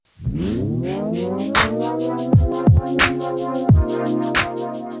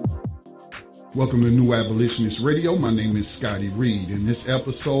Welcome to New Abolitionist Radio. My name is Scotty Reed. In this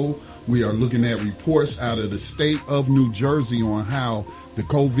episode, we are looking at reports out of the state of New Jersey on how the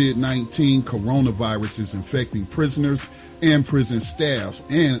COVID-19 coronavirus is infecting prisoners and prison staff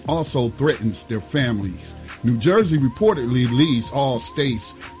and also threatens their families. New Jersey reportedly leads all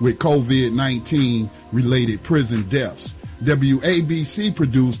states with COVID-19 related prison deaths. WABC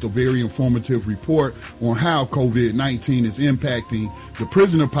produced a very informative report on how COVID-19 is impacting the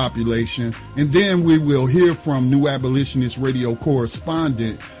prisoner population, and then we will hear from New Abolitionist Radio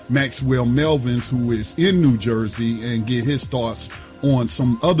correspondent Maxwell Melvins, who is in New Jersey, and get his thoughts on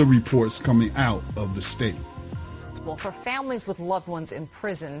some other reports coming out of the state. Well, for families with loved ones in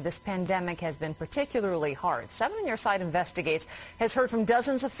prison, this pandemic has been particularly hard. 7 on Your Side Investigates has heard from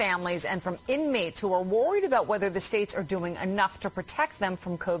dozens of families and from inmates who are worried about whether the states are doing enough to protect them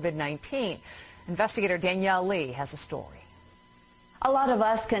from COVID-19. Investigator Danielle Lee has a story. A lot of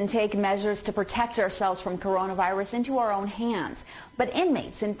us can take measures to protect ourselves from coronavirus into our own hands. But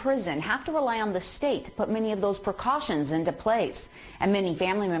inmates in prison have to rely on the state to put many of those precautions into place. And many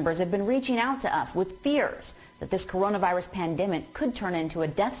family members have been reaching out to us with fears that this coronavirus pandemic could turn into a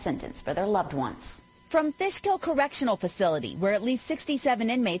death sentence for their loved ones. From Fishkill Correctional Facility, where at least 67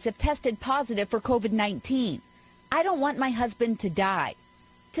 inmates have tested positive for COVID-19. I don't want my husband to die.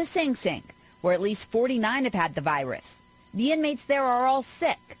 To Sing Sing, where at least 49 have had the virus. The inmates there are all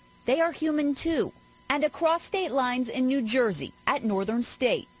sick. They are human too. And across state lines in New Jersey at Northern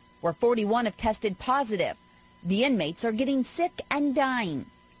State, where 41 have tested positive. The inmates are getting sick and dying.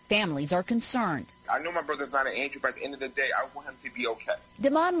 Families are concerned. I know my brother's not an angel, but at the end of the day, I want him to be okay.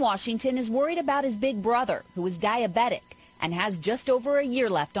 Damon Washington is worried about his big brother, who is diabetic and has just over a year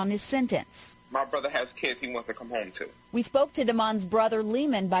left on his sentence. My brother has kids he wants to come home to. We spoke to Damon's brother,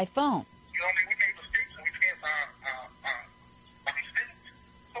 Lehman, by phone. You know, we made mistakes and we can't mistakes.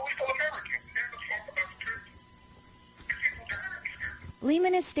 But we still Americans.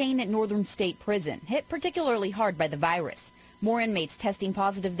 Lehman is staying at Northern State Prison, hit particularly hard by the virus. More inmates testing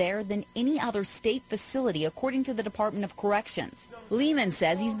positive there than any other state facility, according to the Department of Corrections. Lehman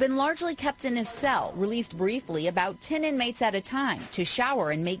says he's been largely kept in his cell, released briefly about 10 inmates at a time to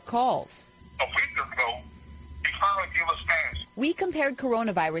shower and make calls. A week ago, he finally gave us pass. We compared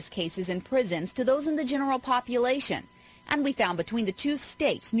coronavirus cases in prisons to those in the general population. And we found between the two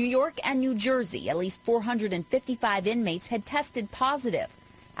states, New York and New Jersey, at least 455 inmates had tested positive.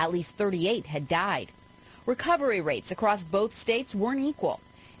 At least 38 had died. Recovery rates across both states weren't equal.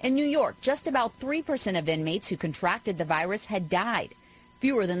 In New York, just about 3% of inmates who contracted the virus had died,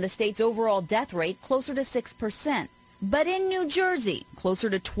 fewer than the state's overall death rate, closer to 6%. But in New Jersey, closer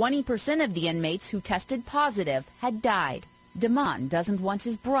to 20% of the inmates who tested positive had died. Damon doesn't want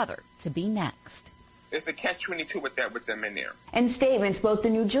his brother to be next. It's a catch-22 with them in there. In statements, both the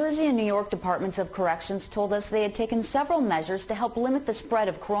New Jersey and New York Departments of Corrections told us they had taken several measures to help limit the spread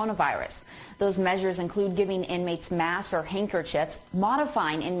of coronavirus. Those measures include giving inmates masks or handkerchiefs,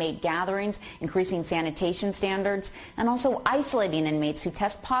 modifying inmate gatherings, increasing sanitation standards, and also isolating inmates who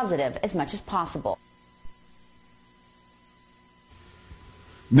test positive as much as possible.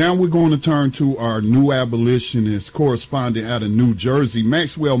 Now we're going to turn to our New Abolitionist correspondent out of New Jersey,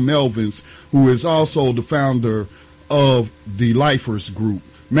 Maxwell Melvins, who is also the founder of the Lifers Group.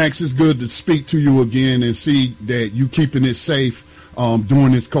 Max, it's good to speak to you again and see that you keeping it safe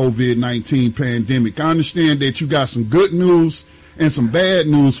during this COVID-19 pandemic. I understand that you got some good news and some bad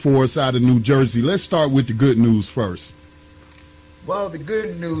news for us out of New Jersey. Let's start with the good news first. Well, the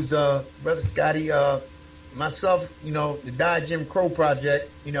good news, Brother Scotty, myself, the Die Jim Crow Project,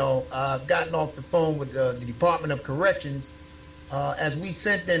 I've gotten off the phone with the Department of Corrections. As we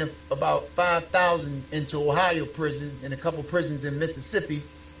sent in about 5,000 into Ohio prison and a couple prisons in Mississippi,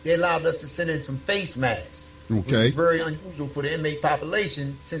 they allowed us to send in some face masks. Okay. Which is very unusual for the inmate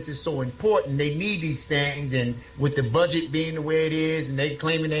population since it's so important. They need these things, and with the budget being the way it is, and they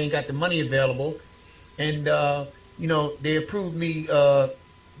claiming they ain't got the money available. And, they approved me, the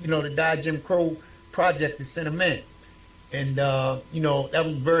Die Jim Crow Project to send them in. And, that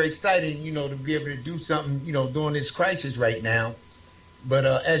was very exciting, to be able to do something, during this crisis right now. But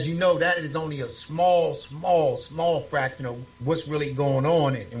as you know, that is only a small fraction of what's really going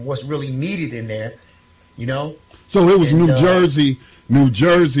on and what's really needed in there, So it was New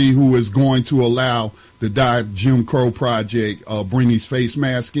Jersey who is going to allow the Die Jim Crow Project bring these face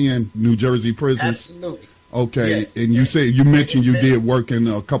masks in, New Jersey prisons? Absolutely. Okay, yes, and you mentioned you did work in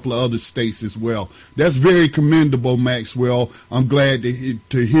a couple of other states as well. That's very commendable, Maxwell. I'm glad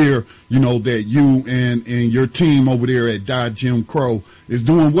to hear, that you and your team over there at Die Jim Crow is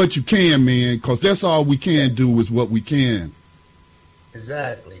doing what you can, man, because that's all we can do is what we can.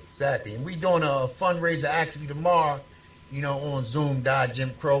 Exactly. And we doing a fundraiser actually tomorrow, on Zoom, Die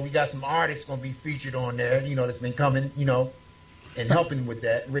Jim Crow. We got some artists going to be featured on there, that's been coming, and helping with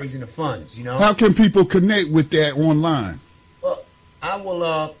that, raising the funds, How can people connect with that online? Well, I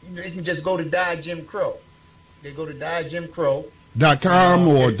will, they can just go to Die Jim Crow. They go to diejimcrow.com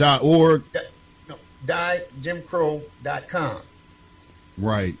or .org? No, diejimcrow.com.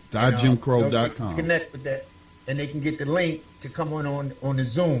 Right, diejimcrow.com. Connect with that, and they can get the link to come on the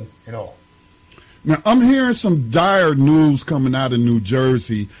Zoom and all. Now, I'm hearing some dire news coming out of New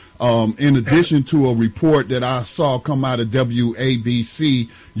Jersey, in addition to a report that I saw come out of WABC.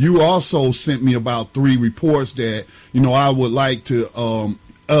 You also sent me about 3 reports that, I would like to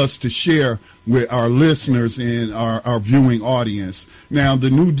us to share with our listeners and our viewing audience. Now,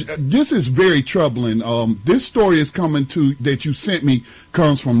 this is very troubling. This story is that you sent me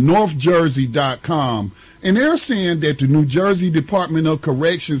comes from NorthJersey.com, and they're saying that the New Jersey Department of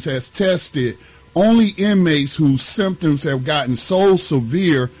Corrections has tested only inmates whose symptoms have gotten so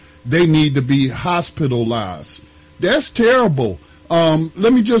severe they need to be hospitalized. That's terrible.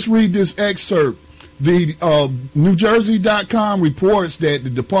 Let me just read this excerpt. The NewJersey.com reports that the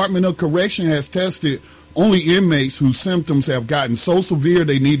Department of Correction has tested only inmates whose symptoms have gotten so severe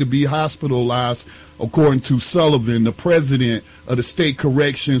they need to be hospitalized, according to Sullivan, the president of the State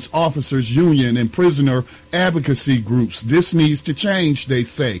Corrections Officers Union and prisoner advocacy groups. This needs to change, they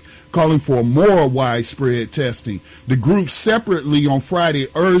say, calling for more widespread testing. The group separately on Friday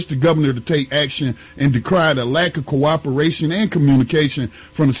urged the governor to take action and decried a lack of cooperation and communication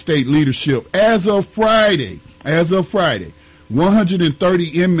from the state leadership. As of Friday,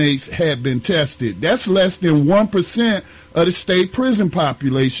 130 inmates had been tested. That's less than 1% of the state prison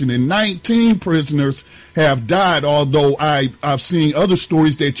population, and 19 prisoners have died, although I've seen other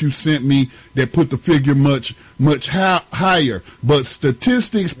stories that you sent me that put the figure much higher. But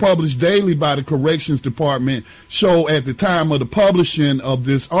statistics published daily by the Corrections Department show at the time of the publishing of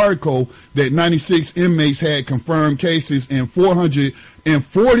this article that 96 inmates had confirmed cases and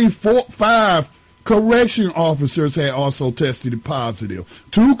 445 correction officers had also tested positive.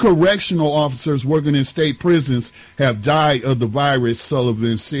 2 correctional officers working in state prisons have died of the virus,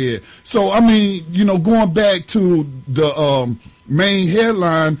 Sullivan said. So, going back to the main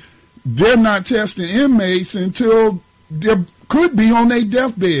headline, they're not testing inmates until they could be on their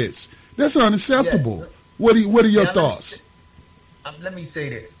deathbeds. That's unacceptable. Yes. What are your thoughts? Let me say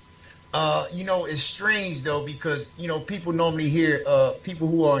this. It's strange though, because, people normally hear, people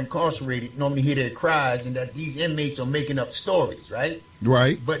who are incarcerated normally hear their cries and that these inmates are making up stories, right?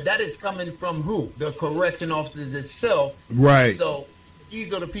 Right. But that is coming from who? The correction officers itself. Right. So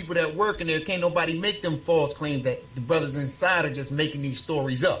these are the people that work in there. Can't nobody make them false claims that the brothers inside are just making these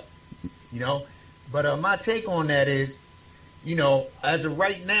stories up, But my take on that is, as of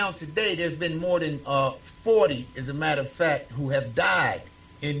right now today, there's been more than 40, as a matter of fact, who have died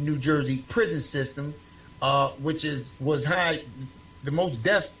in New Jersey prison system, which was high, the most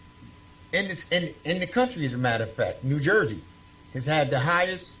deaths in the country. As a matter of fact, New Jersey has had the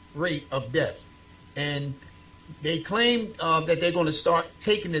highest rate of deaths, and they claim that they're going to start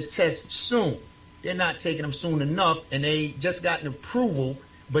taking the test soon. They're not taking them soon enough, and they just gotten approval,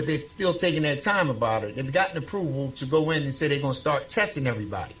 but they're still taking their time about it. They've gotten approval to go in and say they're going to start testing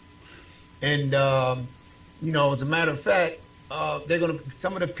everybody, and as a matter of fact,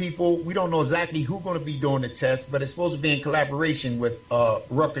 some of the people, we don't know exactly who's going to be doing the test, but it's supposed to be in collaboration with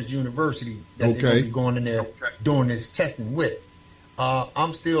Rutgers University that they're going to be going in there doing this testing with.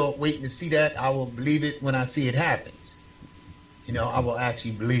 I'm still waiting to see that. I will believe it when I see it happens. I will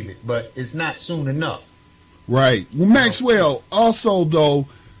actually believe it, but it's not soon enough. Right. Well, Maxwell, also though,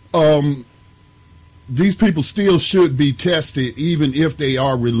 these people still should be tested even if they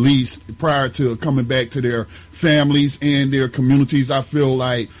are released prior to coming back to their families and their communities. I feel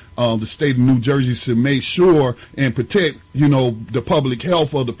like the state of New Jersey should make sure and protect, the public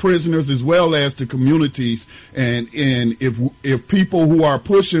health of the prisoners as well as the communities. And if people who are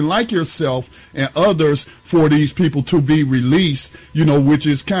pushing like yourself and others for these people to be released, which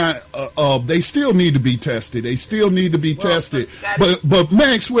is they still need to be tested. They still need to be tested. But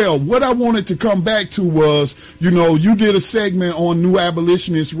Maxwell, what I wanted to come back to was, you did a segment on New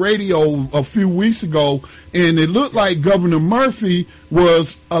Abolitionist Radio a few weeks ago, and it looked like Governor Murphy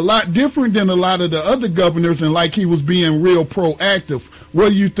was a lot different than a lot of the other governors, and like he was being real proactive. What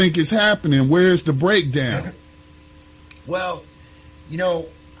do you think is happening? Where's the breakdown? Well,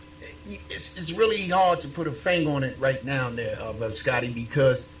 it's really hard to put a finger on it right now there, Brother Scotty,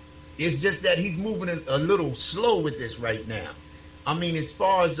 because it's just that he's moving a little slow with this right now. I mean, as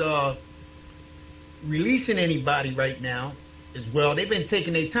far as releasing anybody right now, as well. They've been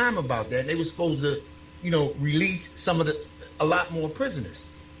taking their time about that. They were supposed to, release a lot more prisoners.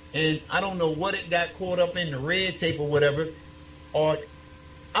 And I don't know what it got caught up in, the red tape or whatever, or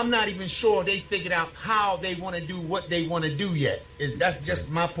I'm not even sure they figured out how they want to do what they want to do yet. That's just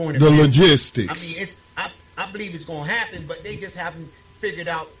my point of view. The logistics. I mean, I believe it's going to happen, but they just haven't figured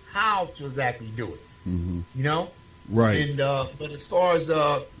out how to exactly do it. Mm-hmm. Right. And but as far as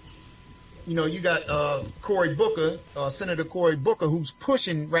you got Cory Booker, Senator Cory Booker, who's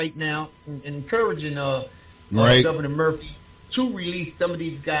pushing right now and encouraging Governor Murphy to release some of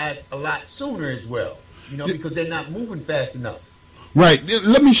these guys a lot sooner as well. Because they're not moving fast enough. Right.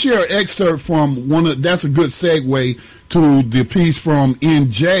 Let me share an excerpt from that's a good segue to the piece from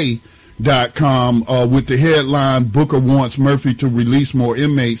NJ.com with the headline, Booker wants Murphy to release more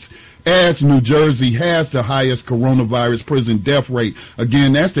inmates as New Jersey has the highest coronavirus prison death rate.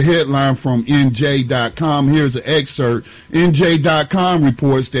 Again, that's the headline from NJ.com. Here's an excerpt. NJ.com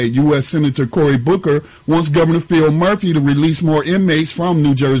reports that U.S. Senator Cory Booker wants Governor Phil Murphy to release more inmates from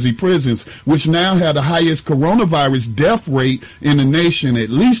New Jersey prisons, which now have the highest coronavirus death rate in the nation. At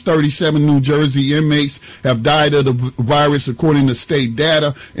least 37 New Jersey inmates have died of the virus, according to state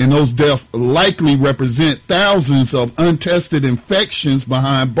data, and those deaths likely represent thousands of untested infections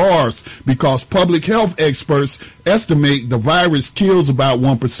behind bars, because public health experts estimate the virus kills about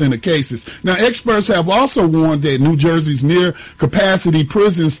 1% of cases. Now, experts have also warned that New Jersey's near-capacity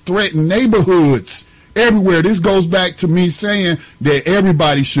prisons threaten neighborhoods everywhere. This goes back to me saying that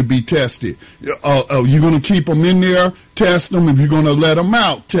everybody should be tested. You're going to keep them in there, test them. If you're going to let them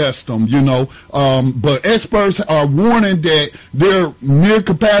out, test them, But experts are warning that their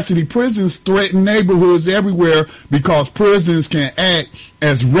near-capacity prisons threaten neighborhoods everywhere because prisons can act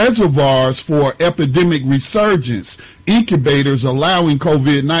as reservoirs for epidemic resurgence, incubators allowing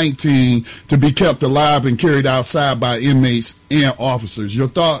COVID-19 to be kept alive and carried outside by inmates and officers. Your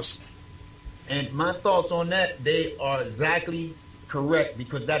thoughts? And my thoughts on that, they are exactly correct,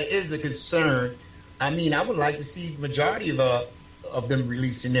 because that is a concern. I mean, I would like to see the majority of them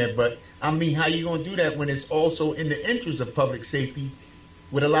releasing there, but I mean, how you going to do that when it's also in the interest of public safety,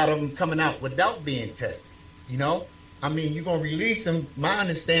 with a lot of them coming out without being tested? I mean, you're going to release them. My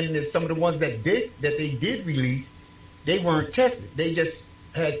understanding is some of the ones that they did release, they weren't tested. They just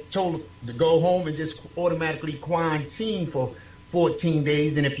had told to go home and just automatically quarantine for 14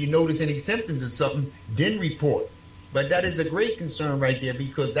 days, and if you notice any symptoms or something, then report. But that is a great concern right there,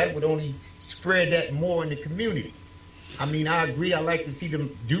 because that would only spread that more in the community. I mean, I agree. I like to see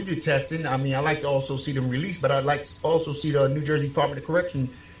them do the testing. I mean, I like to also see them release, but I'd like to also see the New Jersey Department of Correction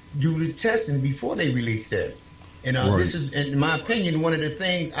do the testing before they release them. And This is, in my opinion, one of the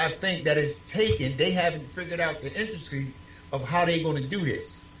things I think that is taken. They haven't figured out the intricacies of how they're going to do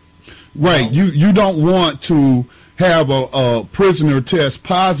this. Right. You don't want to have a prisoner test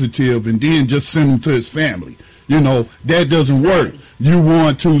positive and then just send him to his family. That doesn't work. You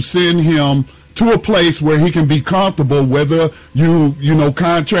want to send him to a place where he can be comfortable, whether you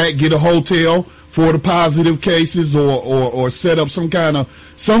contract, get a hotel for the positive cases, or set up some kind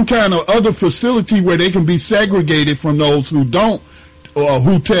of other facility where they can be segregated from those who don't,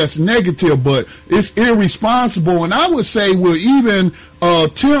 who test negative. But it's irresponsible, and I would say will even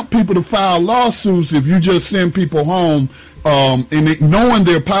tempt people to file lawsuits if you just send people home and knowing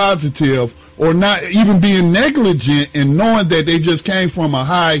they're positive, or not even being negligent and knowing that they just came from a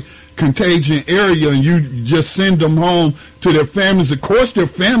high contagion area, and you just send them home to their families. Of course, their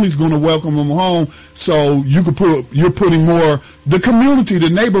family's going to welcome them home, so you're putting more the community, the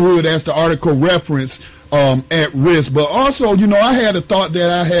neighborhood, as the article referenced, at risk. But also, I had a thought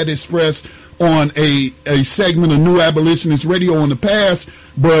that I had expressed on a segment of New Abolitionist Radio in the past,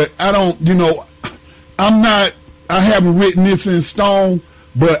 but I don't, I haven't written this in stone,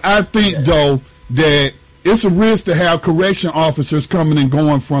 but I think, though, that it's a risk to have correction officers coming and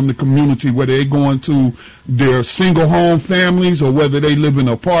going from the community, whether they're going to their single home families or whether they live in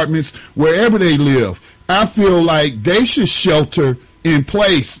apartments, wherever they live. I feel like they should shelter in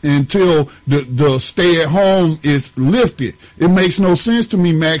place until the stay at home is lifted. It makes no sense to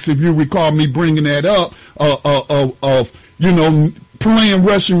me, Max, if you recall me bringing that up, playing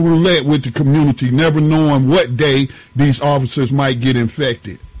Russian roulette with the community, never knowing what day these officers might get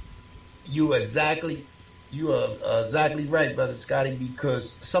infected. You are exactly right, Brother Scotty,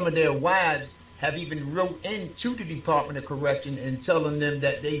 because some of their wives have even wrote into the Department of Correction and telling them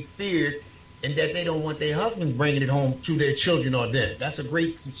that they feared and that they don't want their husbands bringing it home to their children or them. That's a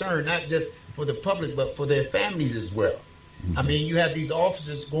great concern, not just for the public, but for their families as well. Mm-hmm. I mean, you have these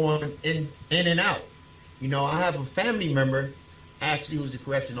officers going in and out. I have a family member, actually, who's a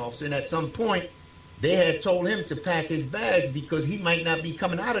correction officer, and at some point, they had told him to pack his bags because he might not be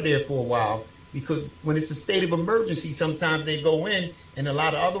coming out of there for a while. Because when it's a state of emergency, sometimes they go in and a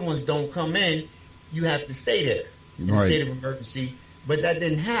lot of other ones don't come in. You have to stay there in a state of emergency. But that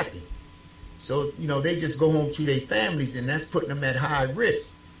didn't happen. So, they just go home to their families, and that's putting them at high risk.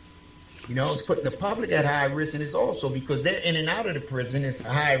 It's putting the public at high risk, and it's also because they're in and out of the prison, it's a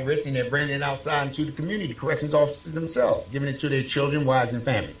high risk, and they're bringing it outside into the community, corrections officers themselves, giving it to their children, wives, and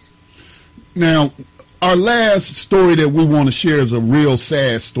families. Now, our last story that we want to share is a real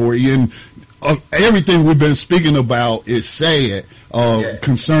sad story, and everything we've been speaking about is sad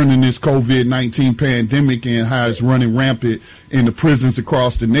concerning this COVID-19 pandemic and how it's running rampant in the prisons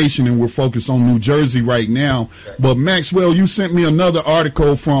across the nation, and we're focused on New Jersey right now. But Maxwell, you sent me another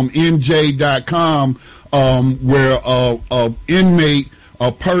article from NJ.com where a inmate,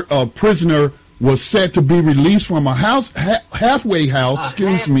 a prisoner, was set to be released from a halfway house,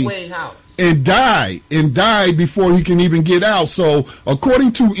 and died before he can even get out. So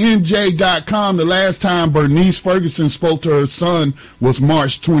according to NJ.com, the last time Bernice Ferguson spoke to her son was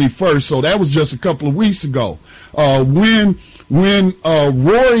March 21st. So that was just a couple of weeks ago. When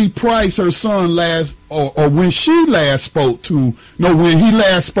Rory Price, her son, when he last spoke to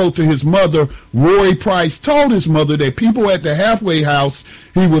his mother, Rory Price told his mother that people at the halfway house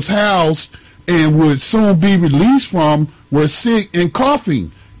he was housed and would soon be released from were sick and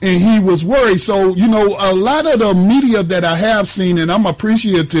coughing. And he was worried. So, a lot of the media that I have seen, and I'm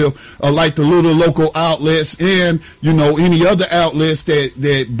appreciative of like the little local outlets and, any other outlets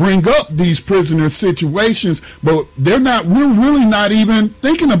that bring up these prisoner situations, but we're really not even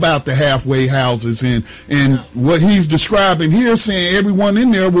thinking about the halfway houses and what he's describing here, saying everyone in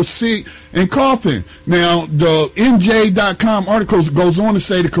there was sick and coughing. Now, the NJ.com article goes on to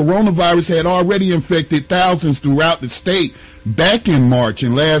say the coronavirus had already infected thousands throughout the state back in March,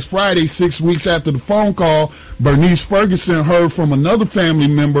 and last Friday, 6 weeks after the phone call, Bernice Ferguson heard from another family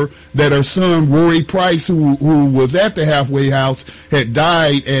member that her son, Rory Price, who was at the halfway house, had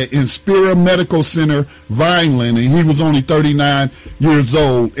died at Inspira Medical Center, Vineland, and he was only 39 years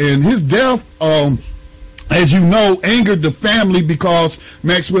old. And his death, as you know, angered the family because,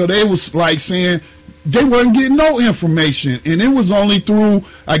 Maxwell, they was like saying they wasn't getting no information. And it was only through,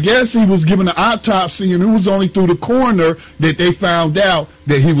 I guess he was given an autopsy, and it was only through the coroner that they found out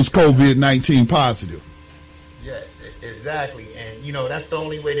that he was COVID-19 positive. Yes, exactly. And, that's the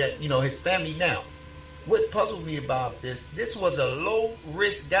only way that, his family now. What puzzled me about this was a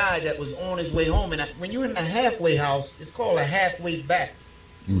low-risk guy that was on his way home. And when you're in a halfway house, it's called a halfway back.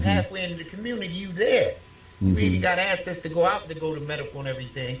 You halfway into the community, you there. You really got access to go out to go to medical and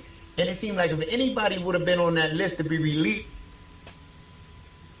everything. And it seemed like if anybody would have been on that list to be released,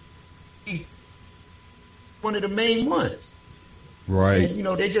 he's one of the main ones. Right.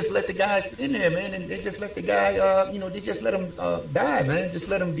 And, they just let the guy sit in there, man, and they just let the guy, they just let him die, man. Just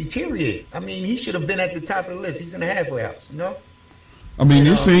let him deteriorate. I mean, he should have been at the top of the list. He's in the halfway house, I mean,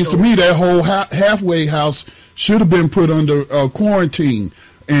 it seems to me that whole halfway house should have been put under quarantine.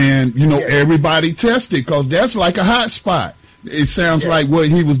 And, everybody tested because that's like a hot spot. It sounds like what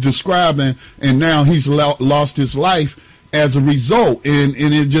he was describing, and now he's lost his life as a result. And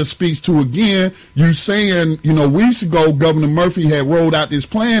it just speaks to, again, you saying, weeks ago, Governor Murphy had rolled out this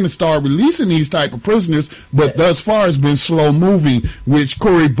plan to start releasing these type of prisoners, but thus far it's been slow moving, which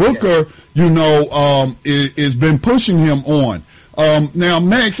Cory Booker, has been pushing him on. Now,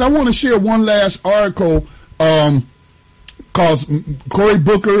 Max, I want to share one last article, because Cory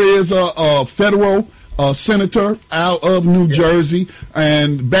Booker is a federal senator out of New Jersey,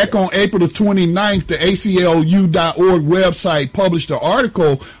 and back on April the 29th, the ACLU.org website published an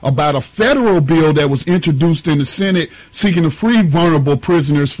article about a federal bill that was introduced in the Senate seeking to free vulnerable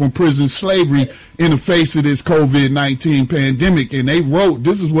prisoners from prison slavery in the face of this COVID-19 pandemic. And they wrote,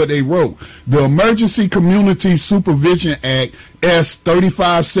 this is what they wrote: the Emergency Community Supervision Act, S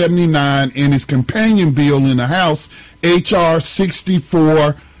 3579, and its companion bill in the House, H.R.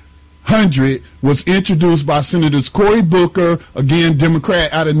 6400, was introduced by Senators Cory Booker, again,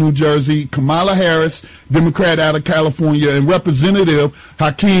 Democrat out of New Jersey, Kamala Harris, Democrat out of California, and Representative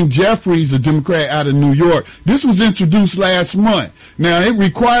Hakeem Jeffries, a Democrat out of New York. This was introduced last month. Now, it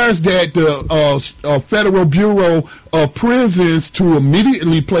requires that the Federal Bureau of Prisons to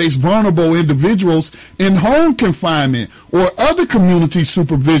immediately place vulnerable individuals in home confinement or other community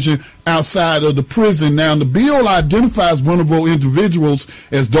supervision outside of the prison. Now, the bill identifies vulnerable individuals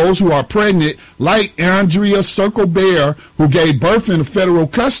as those who are pregnant, like Andrea Circle-Bear, who gave birth in federal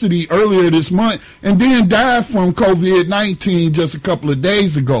custody earlier this month and then died from COVID-19 just a couple of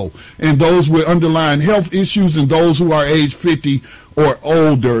days ago, and those with underlying health issues, and those who are age 50 or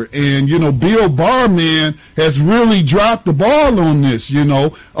older. And, you know, Bill Barr, man, has really dropped the ball on this, you know.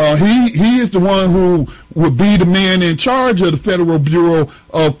 He is the one who would be the man in charge of the Federal Bureau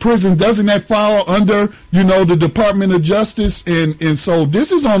of Prison. Doesn't that fall under, you know, the Department of Justice? And so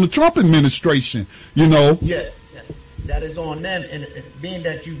this is on the Trump administration, you know. Yeah, that is on them. And being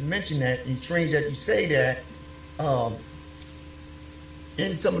that you mentioned that, and strange that you say that,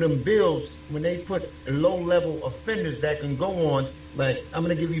 in some of them bills, when they put low-level offenders that can go on, like, I'm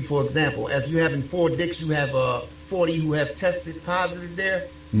going to give you, for example, as you have in Fort Dix, you have 40 who have tested positive there.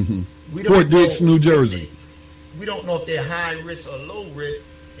 Mm-hmm. Fort Dix, New Jersey. We don't know if they're high risk or low risk,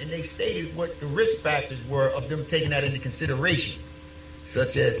 and they stated what the risk factors were of them taking that into consideration,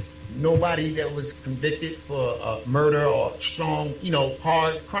 such as nobody that was convicted for murder or strong, you know,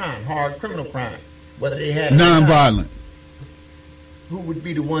 hard criminal crime, whether they had nonviolent. Who would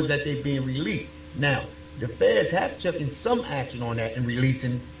be the ones that they're being released. Now, the feds have taken some action on that and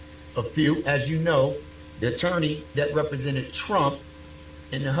releasing a few. As you know, the attorney that represented Trump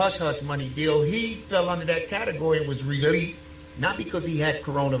in the hush-hush money deal, he fell under that category and was released, not because he had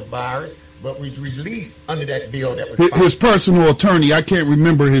coronavirus, but was released under that bill that was his personal attorney. I can't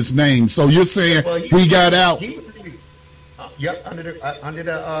remember his name. So you're saying he got out? He was released. Yep, under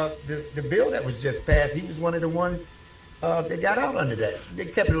the bill that was just passed. He was one of the ones they got out under that. They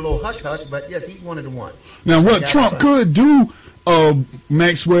kept it a little hush-hush, but yes, he's one of the ones. Now, what Trump could do,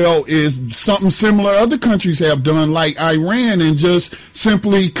 Maxwell, is something similar other countries have done, like Iran, and just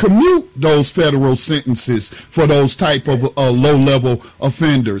simply commute those federal sentences for those type of low-level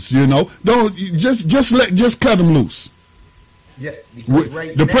offenders. You know, don't just cut them loose. Yes, because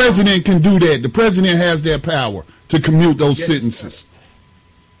the president can do that. The president has that power to commute those sentences.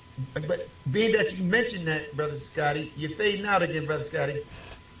 But being that you mentioned that, Brother Scotty, you're fading out again, Brother Scotty.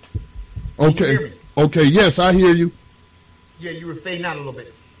 Okay. You hear me? Okay. Yes, I hear you. Yeah, you were fading out a little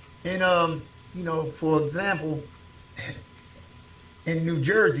bit. And, you know, for example, in New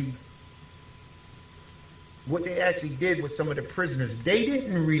Jersey, what they actually did with some of the prisoners, they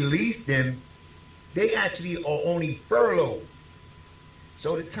didn't release them. They actually are only furloughed.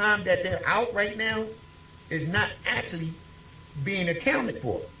 So the time that they're out right now is not actually being accounted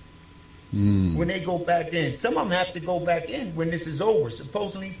for. When they go back in. Some of them have to go back in when this is over.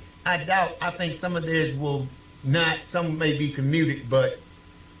 Supposedly, I think some of theirs will not, some may be commuted, but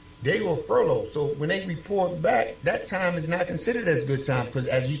they were furloughed. So when they report back, that time is not considered as good time because,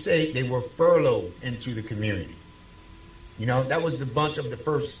 as you say, they were furloughed into the community. You know, that was the bunch of the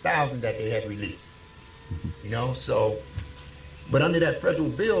first 1,000 that they had released. You know, so, but under that federal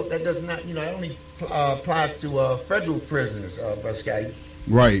bill, that does not, you know, that only applies to federal prisoners, Brother Scotty.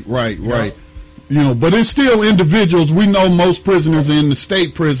 Right. You know, but it's still individuals. We know most prisoners are in the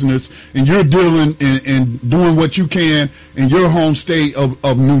state prisoners, and you're dealing and doing what you can in your home state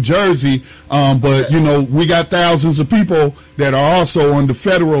of New Jersey. But, you know, we got thousands of people that are also under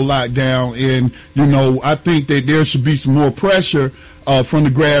federal lockdown. And, you know, I think that there should be some more pressure from the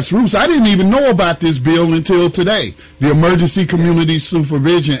grassroots. I didn't even know about this bill until today, the Emergency Community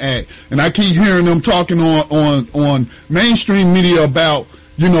Supervision Act. And I keep hearing them talking on mainstream media about,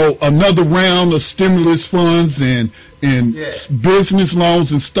 you know, another round of stimulus funds and business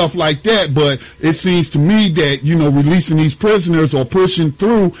loans and stuff like that. But it seems to me that, you know, releasing these prisoners or pushing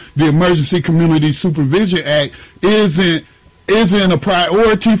through the Emergency Community Supervision Act isn't a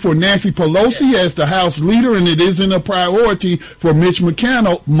priority for Nancy Pelosi as the House leader, and it isn't a priority for Mitch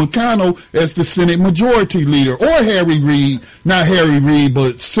McConnell as the Senate Majority Leader, or Harry Reid, not Harry Reid,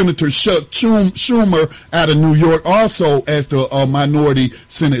 but Senator Schumer out of New York also as the Minority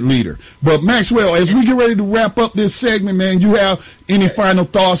Senate Leader. But Maxwell, as we get ready to wrap up this segment, man, you have any final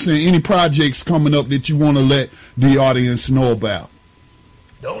thoughts and any projects coming up that you want to let the audience know about?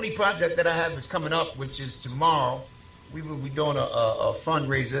 The only project that I have is coming up, which is tomorrow. We will be doing a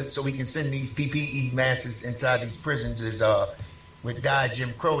fundraiser so we can send these PPE masks inside these prisons. Is with Die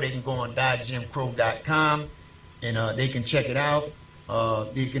Jim Crow. They can go on diejimcrow.com and they can check it out.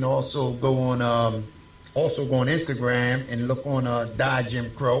 They can also go on Instagram and look on Die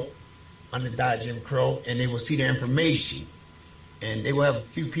Jim Crow, under Die Jim Crow, and they will see the information. And they will have a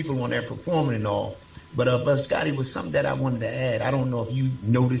few people on there performing and all. But Scotty, was something that I wanted to add. I don't know if you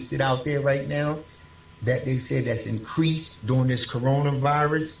noticed it out there right now, that they said that's increased during this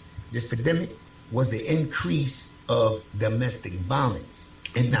coronavirus, this pandemic, was the increase of domestic violence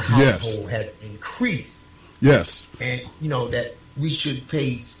in the household has increased. Yes. And, you know, that we should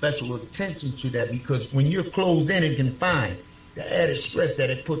pay special attention to that, because when you're closed in and confined, the added stress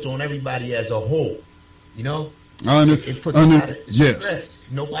that it puts on everybody as a whole, you know, It puts a lot of stress.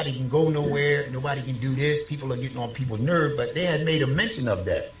 Nobody can go nowhere. Nobody can do this. People are getting on people's nerves, but they had made a mention of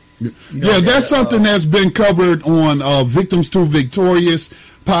that. That's something that's been covered on Victims Too Victorious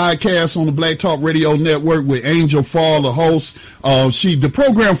podcast on the Black Talk Radio Network with Angel Fall, the host. The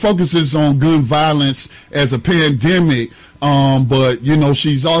program focuses on gun violence as a pandemic. But you know,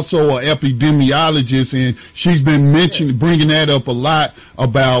 she's also an epidemiologist, and she's been bringing that up a lot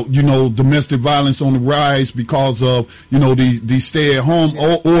about, you know, domestic violence on the rise because of, you know, these stay-at-home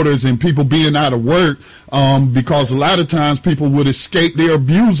orders and people being out of work, because a lot of times people would escape their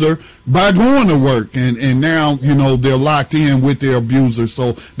abuser by going to work, and now, you know, they're locked in with their abuser.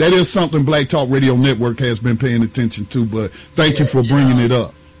 So that is something Black Talk Radio Network has been paying attention to, but thank you for bringing it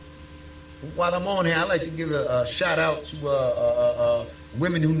up. While I'm on here, I'd like to give a shout out to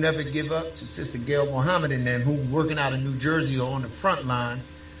Women Who Never Give Up, to Sister Gail Muhammad and them, who working out in New Jersey or on the front line.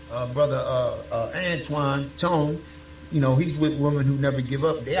 Brother Antoine Tone, you know, he's with Women Who Never Give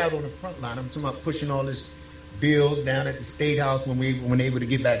Up. They out on the front line. I'm talking about pushing all this bills down at the State House when they able to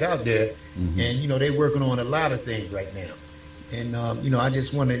get back out there. Mm-hmm. And, you know, they working on a lot of things right now. And, you know, I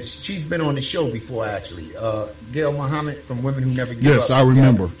just wanted, she's been on the show before, actually. Gail Muhammad from Women Who Never Give Up. Yes, I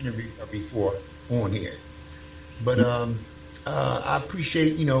remember. Interviewed her before on here. But I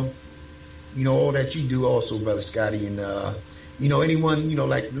appreciate, you know, all that you do also, Brother Scotty. And, you know, anyone, you know,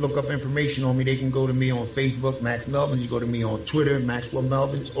 like look up information on me, they can go to me on Facebook, Max Melvins. You go to me on Twitter, Maxwell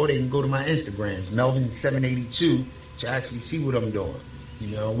Melvins, or they can go to my Instagrams, Melvin782, to actually see what I'm doing, you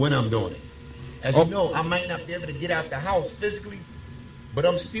know, when I'm doing it. As you know, I might not be able to get out the house physically, but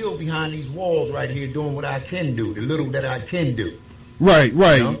I'm still behind these walls right here doing what I can do, the little that I can do. Right. You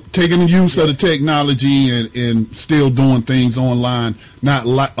know? Taking the use of the technology and still doing things online, not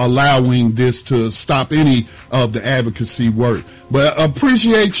allowing this to stop any of the advocacy work. But I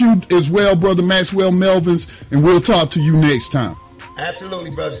appreciate you as well, Brother Maxwell Melvins, and we'll talk to you next time.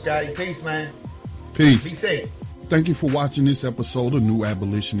 Absolutely, Brother Scotty. Peace, man. Peace. Be safe. Thank you for watching this episode of New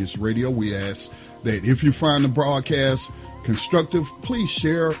Abolitionist Radio. We ask that if you find the broadcast constructive, please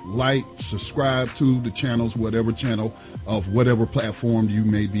share, like, subscribe to the channels, whatever channel of whatever platform you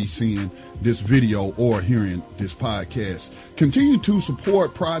may be seeing this video or hearing this podcast. Continue to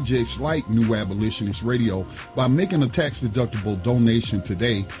support projects like New Abolitionist Radio by making a tax-deductible donation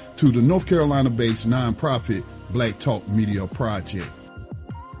today to the North Carolina-based nonprofit Black Talk Media Project.